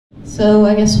So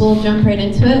I guess we'll jump right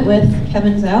into it with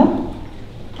Kevin Zhou,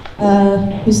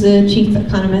 who's the chief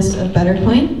economist of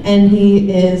Buttercoin, and he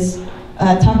is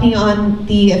talking on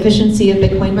the efficiency of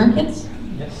Bitcoin markets.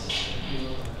 Yes.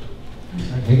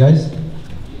 Hey guys.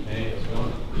 Hey, how's it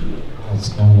going? It's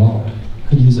going well.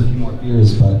 Could use a few more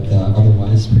beers, but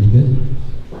otherwise pretty good.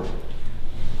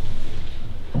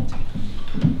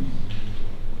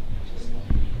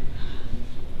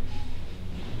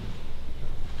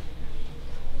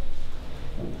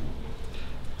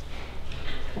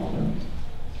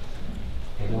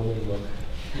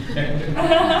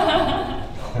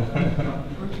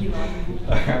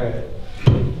 Alright.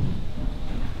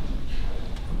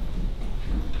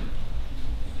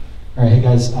 Alright, hey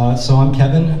guys, so I'm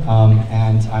Kevin,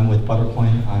 and I'm with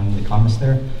Buttercoin. I'm the economist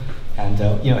there. And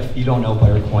if you don't know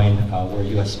Buttercoin, we're a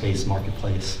US-based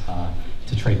marketplace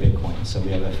to trade Bitcoin. So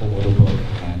we have a full order book,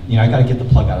 and I gotta get the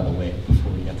plug out of the way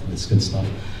before we get to this good stuff.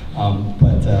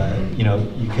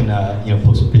 You can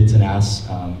post bids and asks,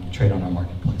 trade on our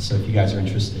marketplace. So if you guys are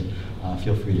interested,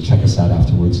 feel free to check us out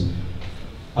afterwards.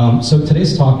 So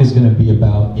today's talk is going to be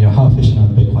about how efficient are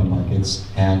the Bitcoin markets,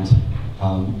 and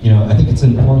I think it's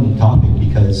an important topic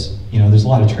because there's a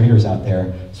lot of traders out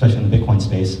there, especially in the Bitcoin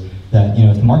space, that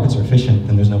if the markets are efficient,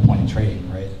 then there's no point in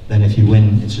trading, right? Then if you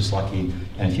win, it's just lucky,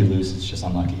 and if you lose, it's just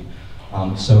unlucky.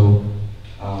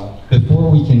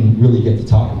 Before we can really get to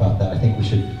talk about that, I think we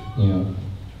should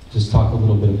just talk a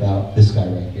little bit about this guy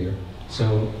right here.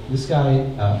 So this guy,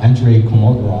 Andrei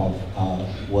Kolmogorov,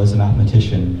 was a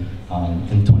mathematician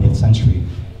in the 20th century,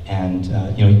 and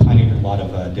he pioneered a lot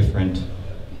of different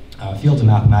fields of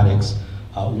mathematics,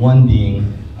 one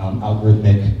being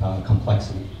algorithmic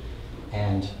complexity.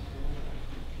 And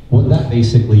what that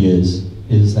basically is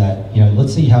that,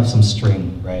 let's say you have some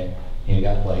string, right? You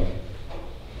got like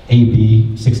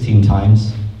AB 16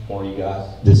 times, or you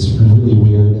got this really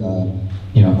weird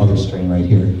other string right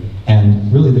here.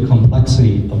 And really the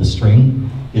complexity of a string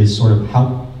is sort of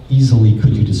how easily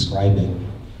could you describe it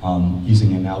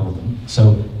using an algorithm.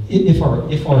 So if our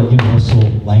universal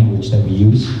language that we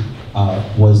use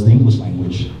was the English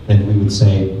language, then we would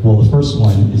say, well, the first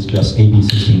one is just AB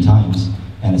 16 times,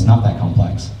 and it's not that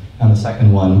complex. And the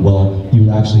second one, well, you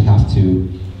would actually have to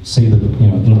say the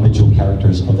individual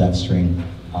characters of that string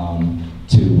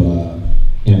to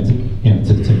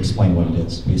explain what it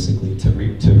is, basically, to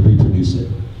reproduce it.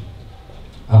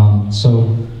 On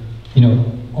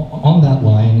that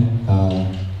line,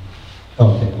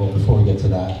 okay, well, before we get to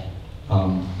that,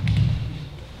 on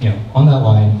that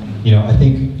line, I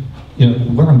think,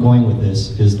 where I'm going with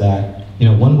this is that,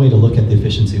 one way to look at the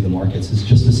efficiency of the markets is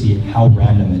just to see how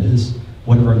random it is,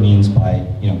 whatever it means by,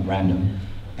 random.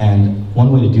 And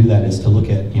one way to do that is to look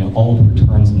at, all the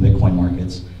returns in Bitcoin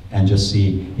markets and just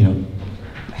see,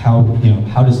 how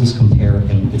does this compare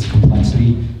in its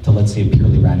complexity to, let's say, a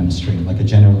purely random string, like a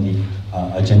genuinely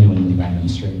random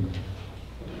string.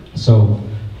 So,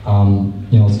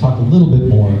 let's talk a little bit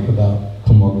more about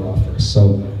Kolmogorov first.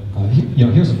 So,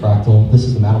 here's a fractal. This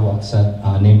is the Mandelbrot set,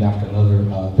 named after another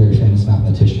very famous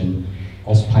mathematician,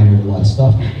 also pioneered a lot of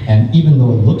stuff. And even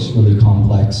though it looks really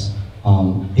complex,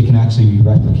 it can actually be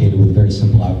replicated with a very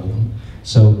simple algorithm.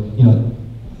 So,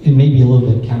 it may be a little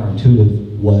bit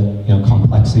counterintuitive what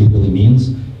complexity really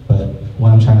means, but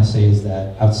what I'm trying to say is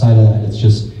that outside of that, it's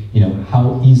just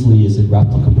how easily is it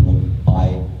replicable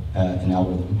by an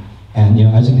algorithm. And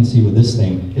as you can see with this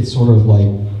thing, it's sort of like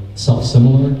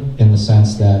self-similar in the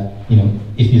sense that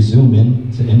if you zoom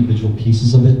in to individual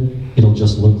pieces of it, it'll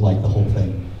just look like the whole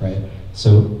thing, right?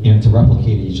 So to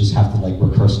replicate it, you just have to like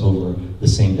recurse over the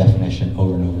same definition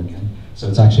over and over again. So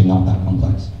it's actually not that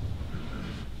complex.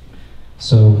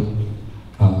 So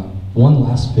one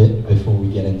last bit before we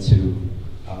get into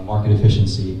market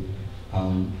efficiency.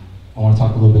 I want to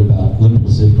talk a little bit about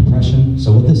limit-limited compression.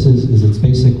 So what this is it's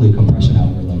basically a compression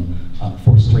algorithm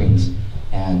for strings.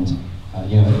 And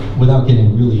without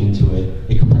getting really into it,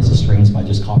 it compresses strings by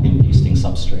just copying and pasting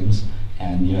substrings.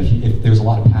 And if there's a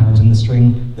lot of patterns in the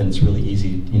string, then it's really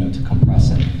easy to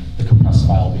compress, and the compressed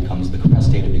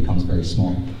data becomes very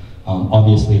small.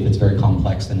 Obviously, if it's very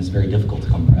complex, then it's very difficult to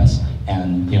compress,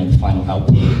 and the final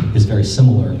output is very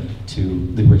similar to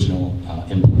the original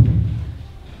input.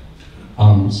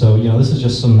 So this is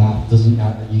just some math.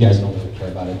 You guys don't really care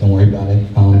about it. Don't worry about it.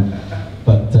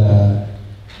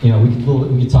 We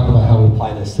could talk about how we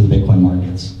apply this to the Bitcoin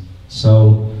markets.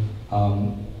 So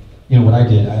what I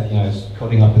did, I was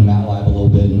coding up in MATLAB a little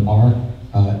bit in R.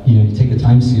 You take a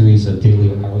time series of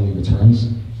daily or hourly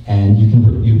returns, and you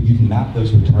can map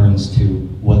those returns to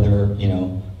whether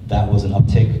that was an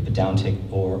uptick, a downtick,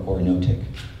 or a no tick.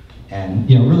 And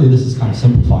really, this is kind of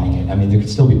simplifying it. I mean, there could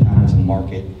still be patterns in the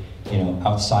market,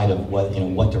 outside of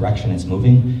what direction it's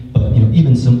moving. But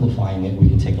even simplifying it, we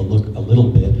can take a look a little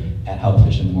bit at how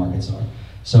efficient the markets are.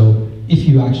 So if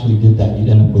you actually did that, you'd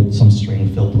end up with some string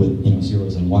filled with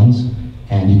zeros and ones,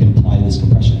 and you can apply this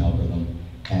compression algorithm,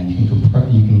 and you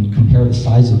can compare the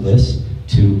size of this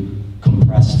to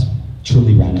compressed,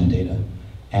 truly random data.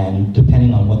 And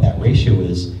depending on what that ratio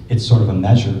is, it's sort of a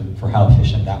measure for how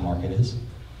efficient that market is.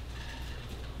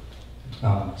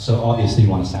 So obviously you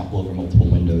want to sample over multiple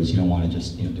windows. You don't want to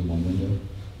just do one window.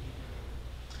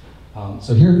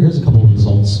 So here's a couple of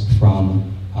results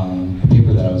from a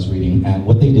paper that I was reading. And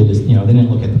what they did is, they didn't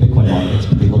look at the Bitcoin markets,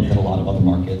 but they looked at a lot of other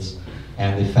markets.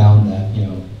 And they found that,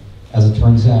 as it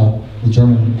turns out, the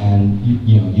German and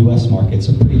US markets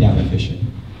are pretty damn efficient.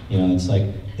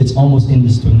 It's almost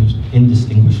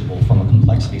indistinguishable from a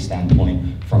complexity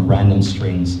standpoint from random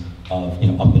strings of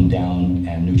up and down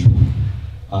and neutral.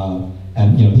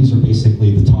 And these are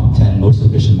basically the top 10 most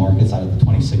efficient markets out of the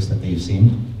 26 that they've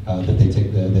seen, that they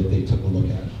took a look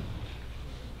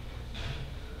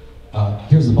at.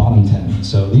 Here's the bottom 10.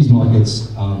 So these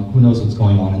markets, who knows what's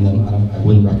going on in them? I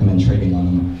wouldn't recommend trading on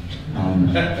them.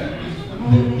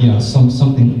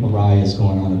 Something awry is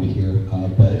going on over here,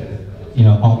 but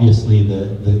obviously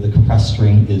the compressed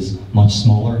string is much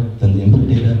smaller than the input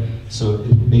data. So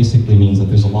it basically means that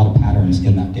there's a lot of patterns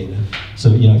in that data.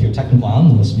 So if you're a technical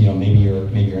analyst, maybe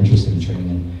you're interested in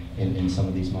trading in some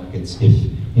of these markets. If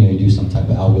you do some type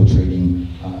of algo trading,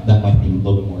 that might be a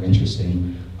little bit more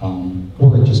interesting.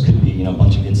 Or it just could be a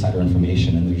bunch of insider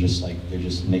information, and they're just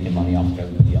making money off of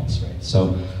everybody else, right?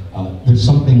 So there's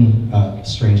something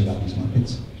strange about these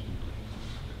markets.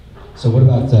 So what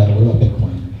about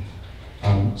Bitcoin?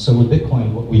 So with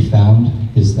Bitcoin, what we found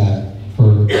is that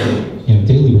for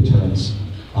daily returns,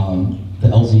 the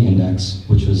LZ index,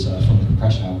 which was from the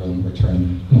compression algorithm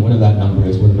return, whatever that number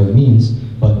is, whatever it means,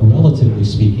 but relatively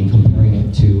speaking, comparing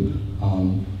it to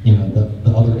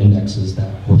the other indexes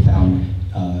that were found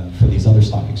for these other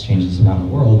stock exchanges around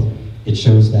the world, it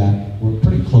shows that we're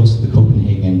pretty close to the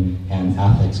Copenhagen and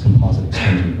Athens Composite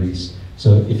Exchange in Greece.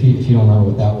 So if you don't remember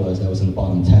what that was in the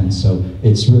bottom 10. So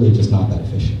it's really just not that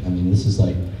efficient. I mean, this is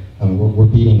like, we're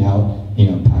beating out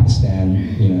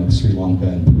Pakistan, Sri Lanka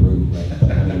and Peru, right?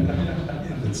 But I mean,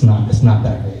 it's not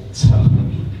that great. So,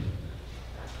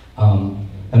 and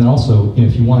then also,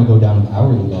 if you want to go down to the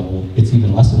hourly level, it's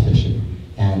even less efficient.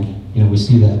 And we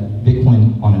see that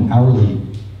Bitcoin on an hourly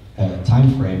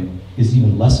time frame is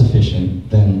even less efficient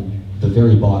than the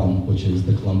very bottom, which is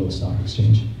the Colombo Stock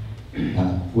Exchange.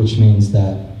 Which means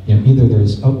that either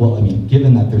there's,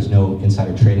 given that there's no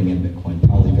insider trading in Bitcoin,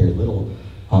 probably very little,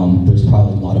 there's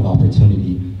probably a lot of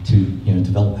opportunity to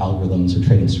develop algorithms or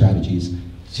trading strategies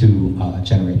to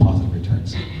generate positive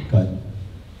returns. Go ahead.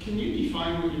 Can you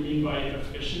define what you mean by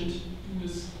efficient in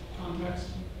this context?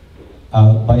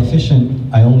 By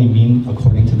efficient, I only mean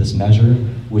according to this measure,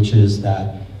 which is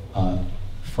that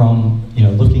from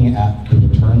looking at the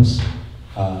returns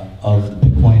of the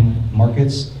Bitcoin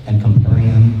markets and comparing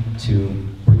them to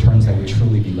returns that would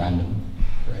truly be random,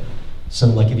 right? So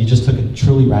like if you just took a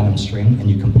truly random string and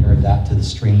you compared that to the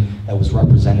string that was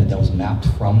represented, that was mapped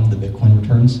from the Bitcoin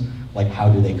returns, like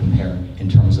how do they compare in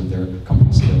terms of their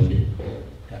compressibility?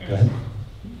 Yeah, go ahead.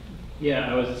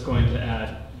 Yeah, I was just going to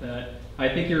add that I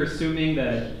think you're assuming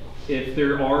that if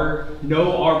there are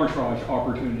no arbitrage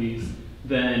opportunities,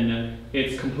 then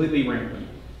it's completely random.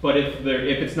 But if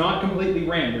it's not completely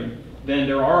random, then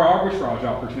there are arbitrage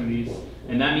opportunities,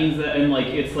 and that means that,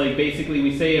 it's like basically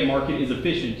we say a market is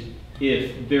efficient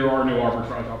if there are no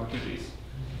arbitrage opportunities,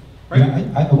 right?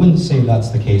 Yeah, I wouldn't say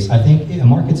that's the case. I think a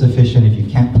market's efficient if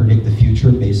you can't predict the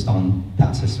future based on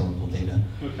past historical data.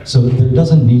 Okay. So there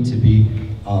doesn't need to be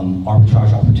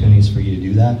arbitrage opportunities for you to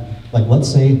do that. Like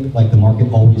let's say the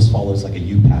market always follows like a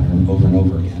U pattern over and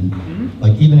over again. Mm-hmm.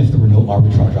 Like even if there were no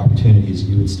arbitrage opportunities,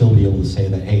 you would still be able to say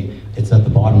that, hey, it's at the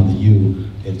bottom of the U,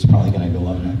 it's probably going to go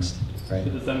up next, right?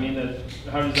 So does that mean that,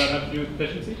 how does that have to do with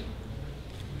efficiency?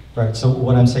 Right, so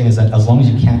what I'm saying is that as long as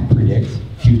you can't predict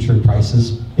future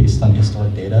prices based on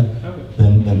historic data, okay,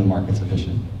 then the market's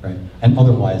efficient, right? And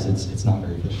otherwise, it's not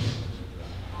very efficient.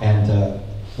 And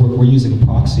we're using a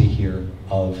proxy here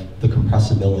of the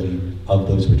compressibility of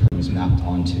those returns mapped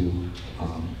onto,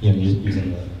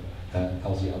 using the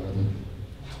LZ algorithm.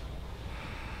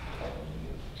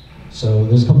 So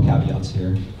there's a couple caveats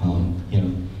here.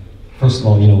 First of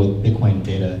all, with Bitcoin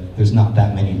data, there's not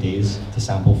that many days to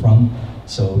sample from.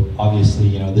 So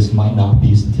obviously, this might not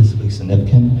be statistically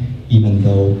significant, even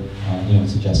though, it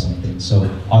suggests something. So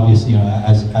obviously,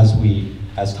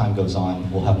 as time goes on,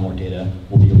 we'll have more data.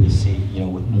 We'll be able to see,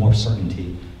 with more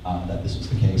certainty that this was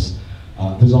the case.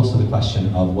 There's also the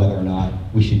question of whether or not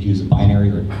we should use a binary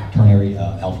or ternary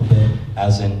alphabet,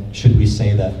 as in, should we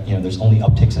say that there's only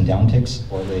upticks and downticks,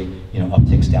 or are they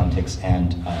upticks, downticks,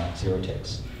 and zero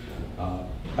ticks?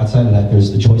 Outside of that,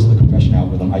 there's the choice of the compression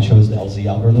algorithm. I chose the LZ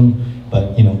algorithm,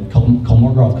 but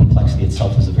Kolmogorov complexity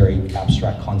itself is a very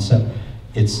abstract concept.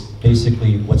 It's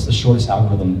basically what's the shortest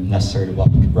algorithm necessary to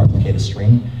replicate a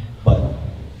string, but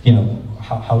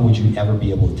how would you ever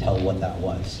be able to tell what that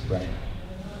was, right?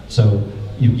 So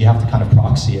you have to kind of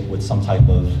proxy it with some type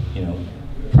of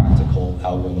practical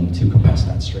algorithm to compress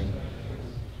that string.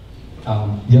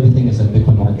 The other thing is that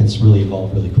Bitcoin markets really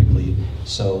evolve really quickly.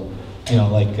 So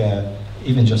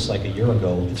even just like a year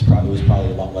ago, it was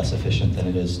probably a lot less efficient than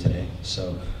it is today.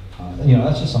 So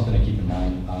that's just something to keep in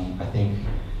mind. I think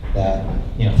that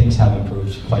things have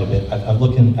improved quite a bit.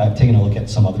 I've taken a look at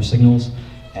some other signals,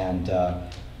 and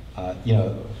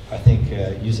I think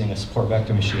using a support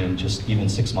vector machine just even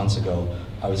 6 months ago,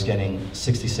 I was getting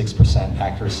 66%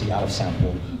 accuracy out of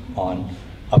sample on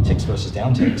upticks versus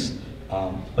downticks.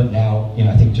 But now,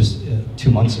 I think just 2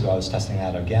 months ago I was testing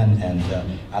that again, and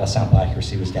out of sample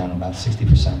accuracy was down about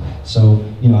 60%. So,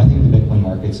 I think the Bitcoin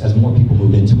markets, as more people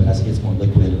move into it, as it gets more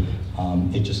liquid,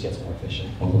 it just gets more efficient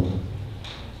overall.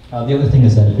 The other thing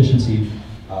is that efficiency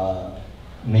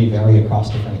may vary across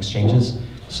different exchanges.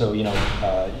 So,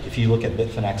 if you look at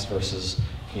Bitfinex versus,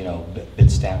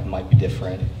 Bitstamp, might be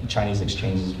different. Chinese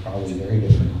exchanges are probably very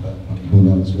different, but who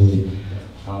knows, really.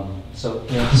 So,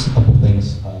 just a couple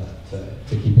things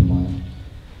to keep in mind.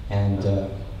 And,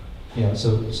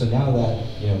 so now that,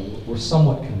 we're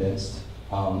somewhat convinced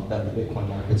that the Bitcoin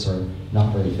markets are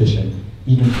not very efficient,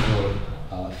 even for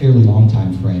fairly long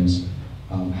time frames,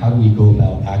 how do we go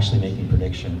about actually making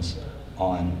predictions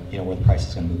on where the price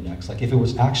is going to move next? Like, if it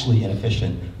was actually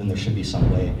inefficient, then there should be some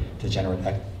way to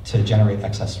generate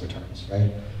excess returns,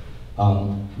 right?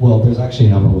 Well, there's actually a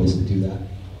number of ways to do that.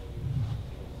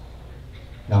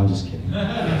 No, I'm just kidding.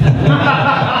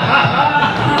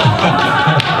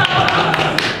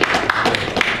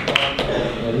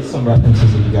 There's some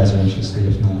references if you guys are interested.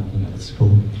 If not, it's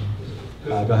cool.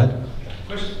 Go ahead.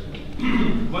 Question.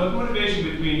 What motivation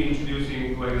between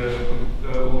introducing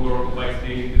the overall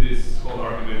complexity into this whole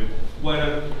argument? Why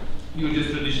not use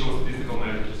just traditional statistical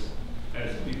measures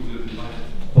as people do in finance?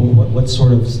 Well, what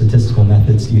sort of statistical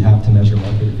methods do you have to measure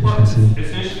market efficiency? Well,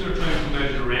 essentially, we're trying to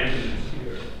measure randomness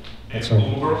here. That's and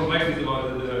right. Overall complexity is about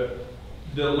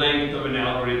the length of an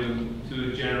algorithm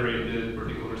to generate the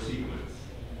particular sequence.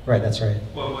 Right, that's right.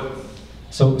 Well,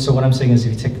 So what I'm saying is,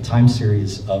 if you take the time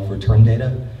series of return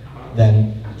data,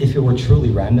 then if it were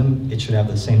truly random, it should have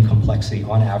the same complexity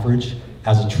on average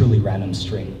as a truly random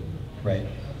string, right?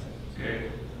 Okay.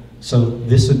 So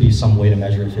this would be some way to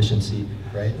measure efficiency,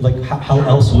 right? Like, how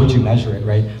else would you measure it,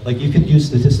 right? Like, you could use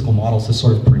statistical models to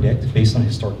sort of predict, based on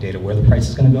historic data, where the price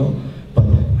is going to go, but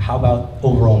how about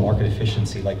overall market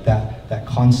efficiency, like that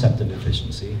concept of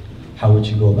efficiency? How would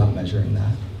you go about measuring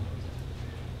that?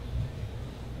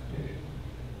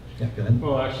 Yeah, go ahead.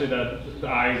 Well, actually,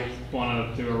 I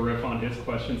want to do a riff on his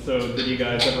question. So, did you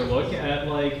guys ever look at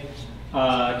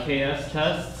KS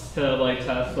tests to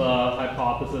test the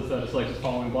hypothesis that it's just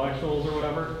following Black-Scholes or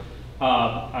whatever?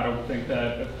 I don't think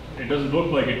that it doesn't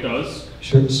look like it does.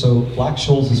 Sure. So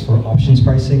Black-Scholes is for options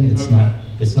pricing. It's okay.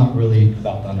 It's not really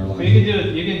about the underlying. But you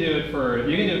can do it for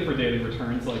daily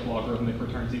returns, like logarithmic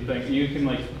returns. You can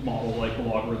model the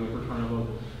logarithmic return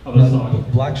of a stock.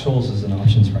 Black-Scholes is an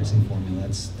options pricing formula.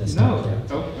 That's not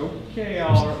correct. Okay,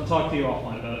 I'll talk to you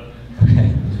offline about it.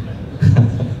 Okay.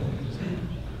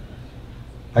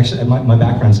 Actually, my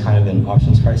background's kind of in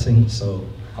options pricing, so.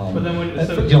 But then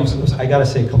I got to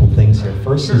say a couple things here.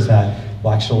 First is that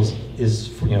Black-Scholes is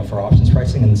for options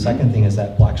pricing, and the second thing is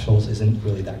that Black-Scholes isn't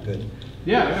really that good.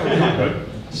 Yeah, I know it's not good.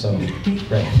 So,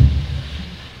 great.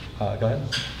 Go ahead.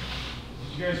 Did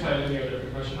you guys have any other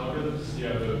compression algorithms?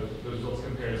 Yeah, the results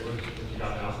compared to what you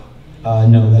got now?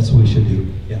 No, that's what we should do.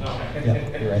 Yeah. Okay.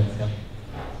 Yeah, you're right. Yeah.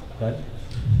 Go ahead.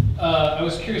 I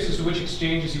was curious as to which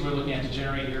exchanges you were looking at to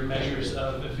generate your measures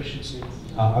of efficiency.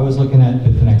 I was looking at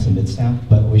Bitfinex and Bitstamp,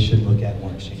 but we should look at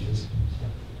more exchanges.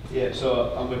 Yeah,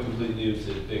 so I'm a complete new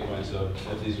to Bitcoin, so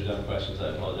if these are dumb questions, I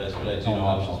apologize, but I do know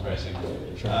options pricing.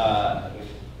 Sure.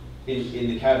 In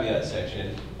the caveat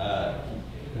section,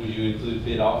 would you include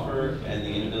bid offer and the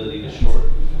inability to short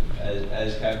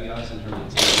as caveats in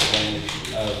terms of taking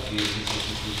advantage of the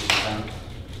inconsistencies of the account?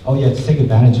 Oh yeah, to take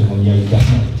advantage of them, yeah, you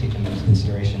definitely take them into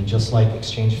consideration, just like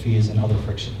exchange fees and other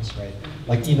frictions, right?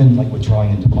 Like even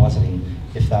withdrawing and depositing,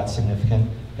 if that's significant,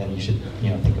 then you should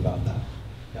think about that.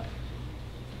 Yeah.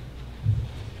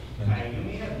 You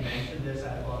may have mentioned this,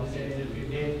 I apologize if you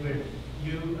did, but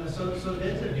So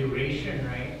there's a duration,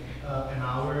 right? An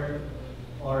hour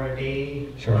or a day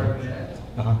Sure. or a minute.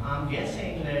 Uh-huh. I'm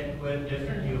guessing that with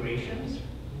different durations,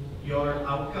 your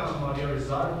outcome or your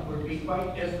result would be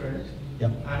quite different.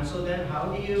 Yep. And so then how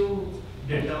do you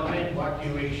determine what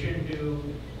duration to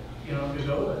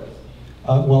go with?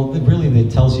 Well, really,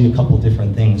 it tells you a couple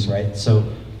different things, right? So,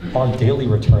 are daily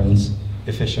returns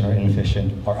efficient or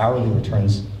inefficient? Are hourly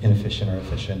returns inefficient or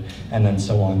efficient? And then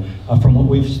so on. From what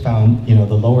we've found, the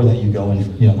lower that you go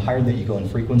in, the higher that you go in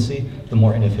frequency, the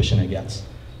more inefficient it gets.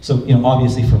 So,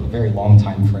 obviously, for very long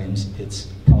time frames, it's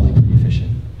probably pretty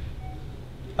efficient.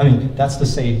 I mean, that's to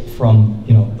say from,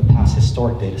 the past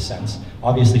historic data sense.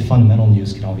 Obviously, fundamental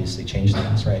news can obviously change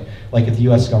things, right? Like if the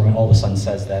US government all of a sudden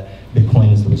says that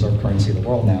Bitcoin is the reserve currency of the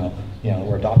world now,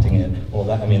 we're adopting it, well,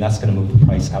 that's going to move the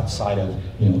price outside of,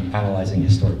 analyzing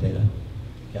historic data.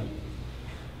 Yeah.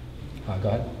 Go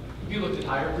ahead. Have you looked at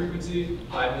higher frequency,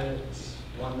 5 minutes,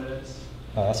 1 minute?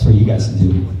 That's for you guys to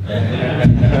do.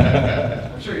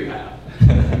 I'm sure you have.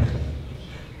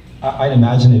 I'd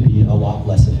imagine it'd be a lot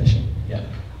less efficient. Yeah.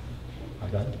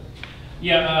 Go ahead.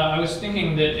 Yeah, I was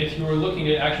thinking that if you were looking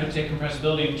to actually take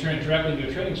compressibility and turn it directly into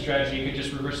a trading strategy, you could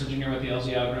just reverse engineer what the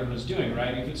LZ algorithm is doing,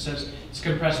 right? If it says it's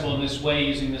compressible in this way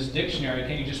using this dictionary,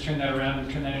 can't you just turn that around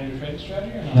and turn that into a trading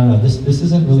strategy or not? No, this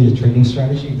isn't really a trading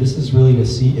strategy. This is really to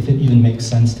see if it even makes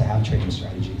sense to have trading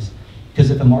strategies. Because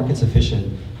if the market's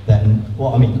efficient, then,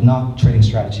 well, I mean, not trading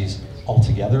strategies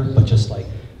altogether, but just like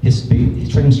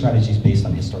trading strategies based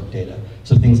on historic data.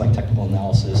 So things like technical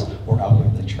analysis or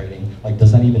algorithmic trading, like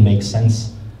does that even make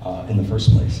sense in the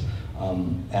first place?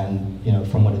 And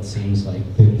from what it seems like,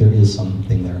 there is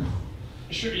something there.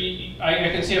 Sure, I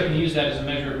can see how we can use that as a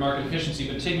measure of market efficiency,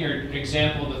 but taking your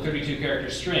example of the 32-character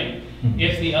string,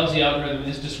 if the LZ algorithm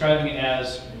is describing it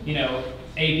as,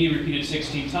 AB repeated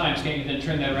 16 times, can't you then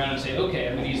turn that around and say, okay,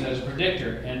 I'm going to use that as a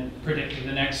predictor and predict that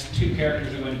the next 2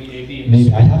 characters are going to be AB?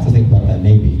 Maybe, I'd have to think about that,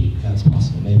 maybe. That's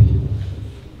possible, maybe.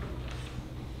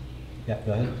 Yeah,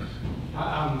 go ahead.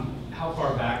 How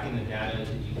far back in the data did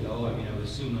you go? I mean, I would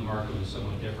assume the market was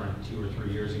somewhat different 2 or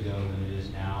 3 years ago than it is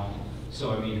now.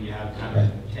 So, I mean, you have kind of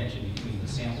a tension between the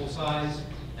sample size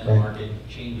and the market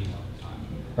changing over time.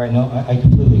 Right, no, I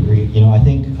completely agree. I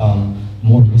think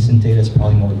more recent data is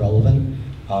probably more relevant.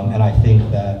 And I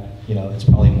think that, it's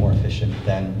probably more efficient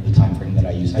than the time frame that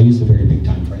I use. I use a very big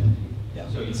time frame. Yeah.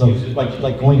 So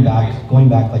like going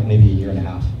back like maybe a year and a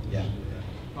half. Yeah.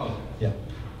 Oh. Yeah.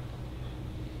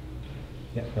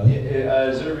 Yeah. Go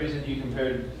ahead. Is there a reason you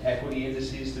compared equity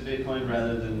indices to Bitcoin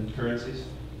rather than currencies?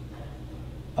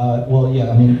 Well,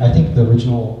 yeah. I mean, I think the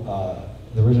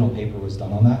original paper was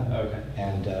done on that. Okay.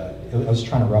 And I was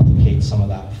trying to replicate some of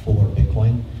that for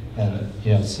Bitcoin,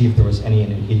 and see if there was any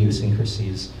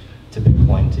idiosyncrasies to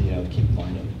Bitcoin to keep in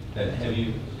mind of. Have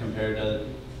you compared to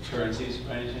currencies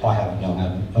by any chance? Oh, I haven't. No, I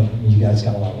haven't. You guys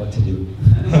got a lot of work to do.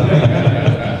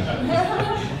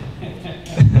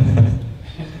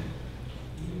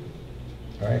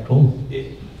 All right, cool.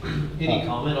 Any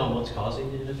comment on what's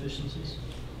causing the inefficiencies?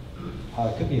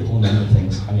 It could be a whole number of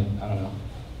things. I mean, I don't know.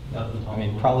 I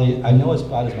mean, probably, I know it's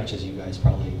about as much as you guys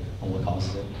probably on what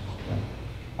causes it. Yeah.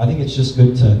 I think it's just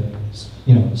good to,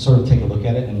 sort of take a look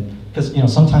at it, and because,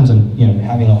 sometimes I'm,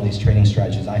 having all these trading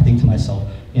strategies, I think to myself,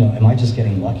 am I just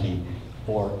getting lucky,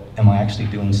 or am I actually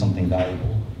doing something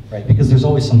valuable, right? Because there's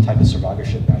always some type of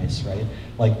survivorship bias, right?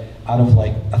 Like, out of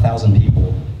like 1,000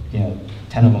 people,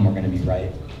 10 of them are going to be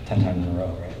right 10 times in a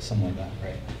row, right? Something like that,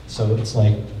 right? So it's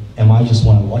like, am I just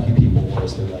one of the lucky people, or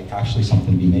is there like actually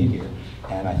something to be made here?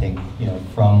 And I think,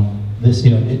 from this,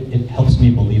 it helps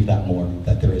me believe that more,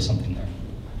 that there is something there.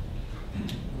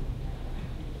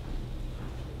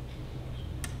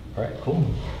 All right, cool,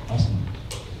 awesome.